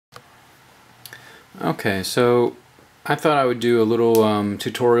Okay, so I thought I would do a little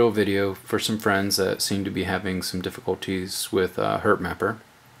tutorial video for some friends that seem to be having some difficulties with HerpMapper.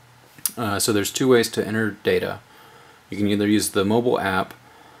 So there's two ways to enter data. You can either use the mobile app,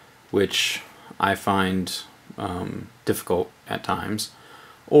 which I find difficult at times,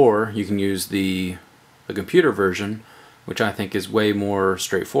 or you can use the computer version, which I think is way more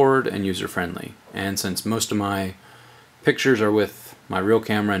straightforward and user-friendly. And since most of my pictures are with my real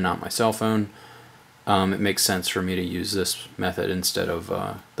camera and not my cell phone, it makes sense for me to use this method instead of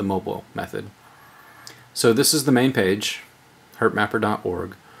the mobile method. So this is the main page,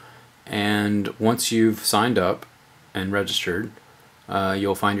 herpmapper.org, and once you've signed up and registered,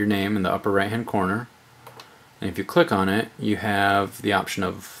 you'll find your name in the upper right hand corner, and if you click on it, you have the option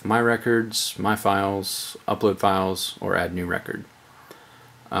of My Records, My Files, Upload Files, or Add New Record.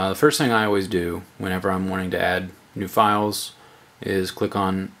 The first thing I always do whenever I'm wanting to add new files is click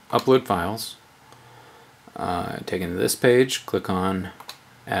on Upload Files. Taken to this page, click on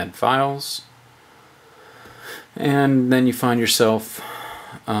Add Files, and then you find yourself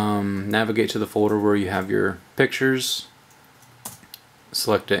navigate to the folder where you have your pictures,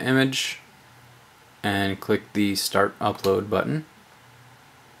 select an image, and click the Start Upload button.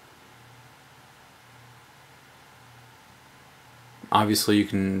 Obviously you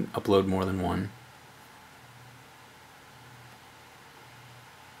can upload more than one.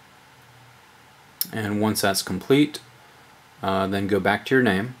 And once that's complete, then go back to your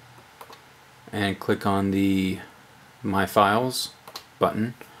name and click on the My Files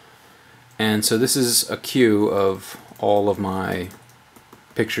button. And so this is a queue of all of my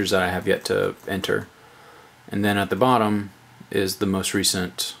pictures that I have yet to enter. And then at the bottom is the most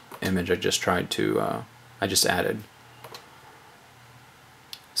recent image I just added.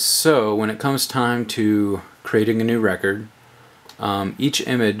 So when it comes time to creating a new record, each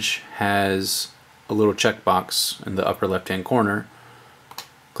image has a little checkbox in the upper left hand corner.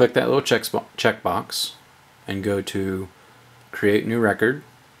 Click that little checkbox and go to Create New Record.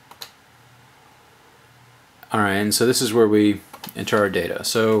 Alright, and so this is where we enter our data.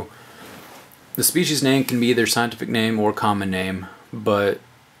 So the species name can be either scientific name or common name, but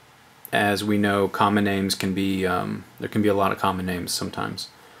as we know, common names can be, there can be a lot of common names sometimes.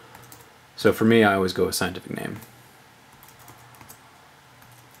 So for me, I always go with scientific name.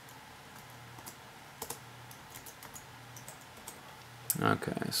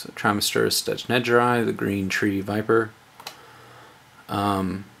 Okay, so Trimestirus stechnedgeri, the green tree viper.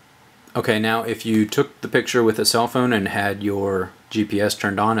 Okay, now if you took the picture with a cell phone and had your GPS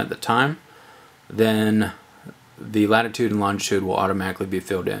turned on at the time, then the latitude and longitude will automatically be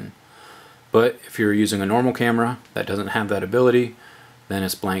filled in. But if you're using a normal camera that doesn't have that ability, then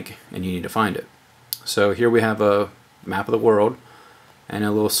it's blank and you need to find it. So here we have a map of the world and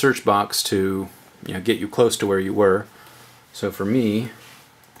a little search box to get you close to where you were. So for me,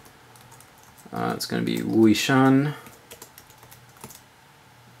 it's going to be Wuishan,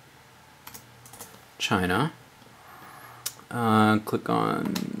 China. Click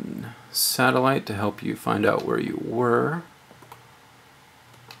on satellite to help you find out where you were.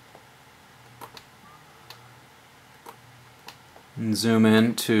 And zoom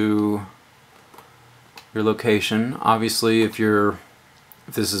in to your location. Obviously, if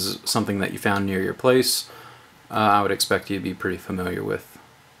this is something that you found near your place, I would expect you to be pretty familiar with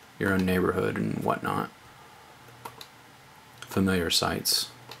your own neighborhood and whatnot. Familiar sites.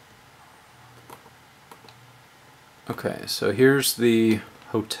 Okay, so here's the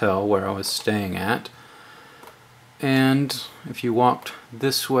hotel where I was staying at. And if you walked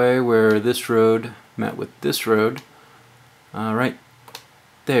this way where this road met with this road, right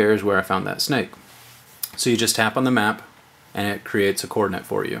there is where I found that snake. So you just tap on the map and it creates a coordinate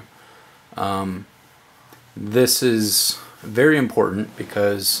for you. This is very important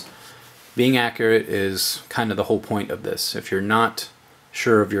because being accurate is kind of the whole point of this. If you're not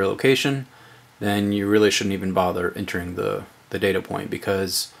sure of your location, then you really shouldn't even bother entering the data point,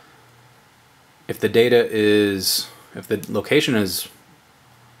 because if the location is,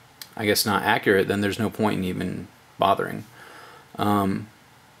 I guess, not accurate, then there's no point in even bothering.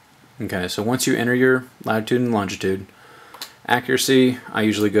 Okay, so once you enter your latitude and longitude, accuracy, I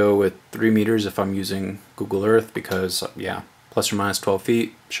usually go with 3 meters if I'm using Google Earth, because, yeah, plus or minus 12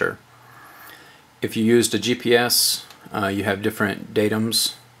 feet, sure. If you used a GPS, you have different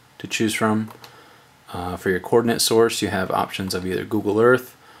datums to choose from. For your coordinate source, you have options of either Google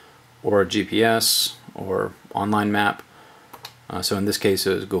Earth or GPS or online map. So in this case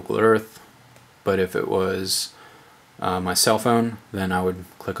it was Google Earth, but if it was my cell phone, then I would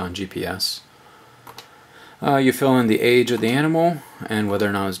click on GPS. You fill in the age of the animal and whether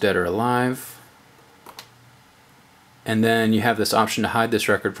or not it's dead or alive. And then you have this option to hide this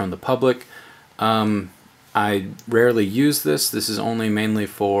record from the public. I rarely use this. This is only mainly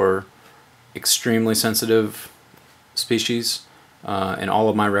for extremely sensitive species. In all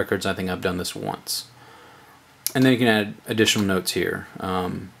of my records, I think I've done this once. And then you can add additional notes here,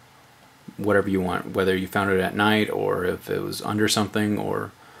 whatever you want, whether you found it at night or if it was under something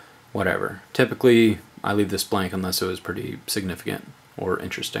or whatever. Typically, I leave this blank unless it was pretty significant or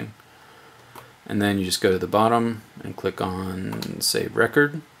interesting. And then you just go to the bottom and click on Save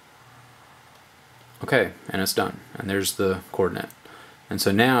Record. Okay, and it's done. And there's the coordinate. And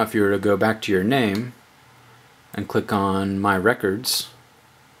so now if you were to go back to your name and click on My Records,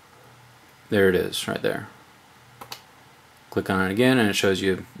 there it is right there. Click on it again and it shows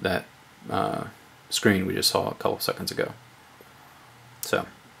you that screen we just saw a couple seconds ago. So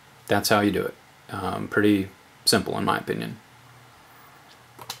that's how you do it. Pretty simple in my opinion.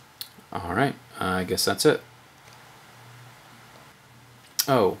 Alright, I guess that's it.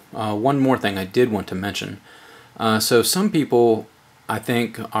 Oh, one more thing I did want to mention. So some people, I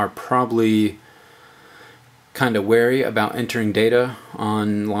think, are probably kind of wary about entering data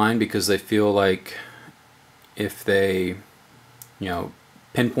online because they feel like if they,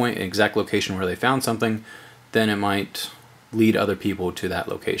 pinpoint an exact location where they found something, then it might lead other people to that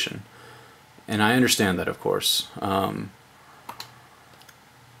location. And I understand that, of course.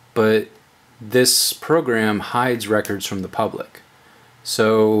 But this program hides records from the public.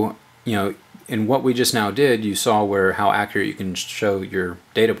 So, in what we just now did, you saw how accurate you can show your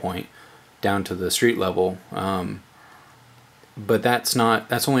data point down to the street level. But that's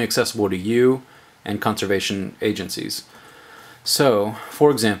only accessible to you and conservation agencies. So, for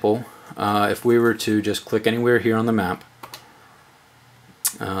example, if we were to just click anywhere here on the map,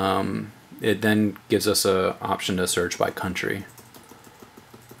 it then gives us an option to search by country.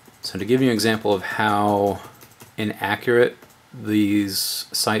 So to give you an example of how inaccurate these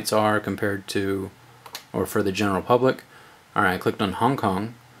sites are compared to, or for the general public, alright, I clicked on Hong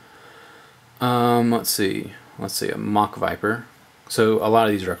Kong. Let's see, a mock viper. So a lot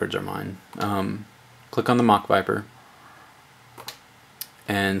of these records are mine. Click on the mock viper.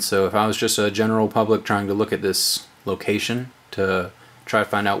 And so if I was just a general public trying to look at this location to try to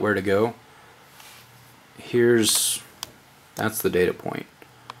find out where to go, that's the data point.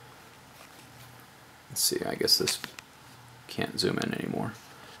 Let's see, I guess this can't zoom in anymore.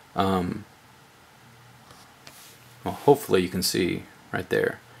 Well, hopefully you can see right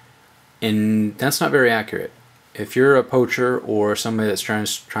there. And that's not very accurate. If you're a poacher or somebody that's trying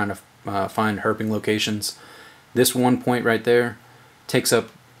to find herping locations, this one point right there takes up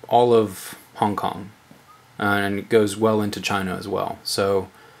all of Hong Kong, and it goes well into China as well. So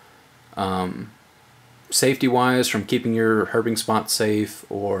safety-wise, from keeping your herping spot safe,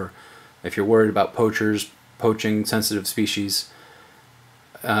 or if you're worried about poachers poaching sensitive species,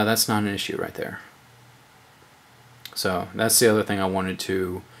 that's not an issue right there. So that's the other thing I wanted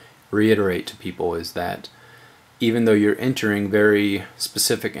to reiterate to people, is that even though you're entering very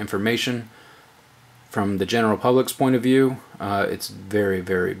specific information, from the general public's point of view, it's very,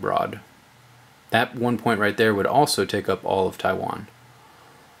 very broad. That one point right there would also take up all of Taiwan.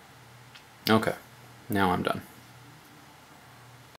 Okay, now I'm done.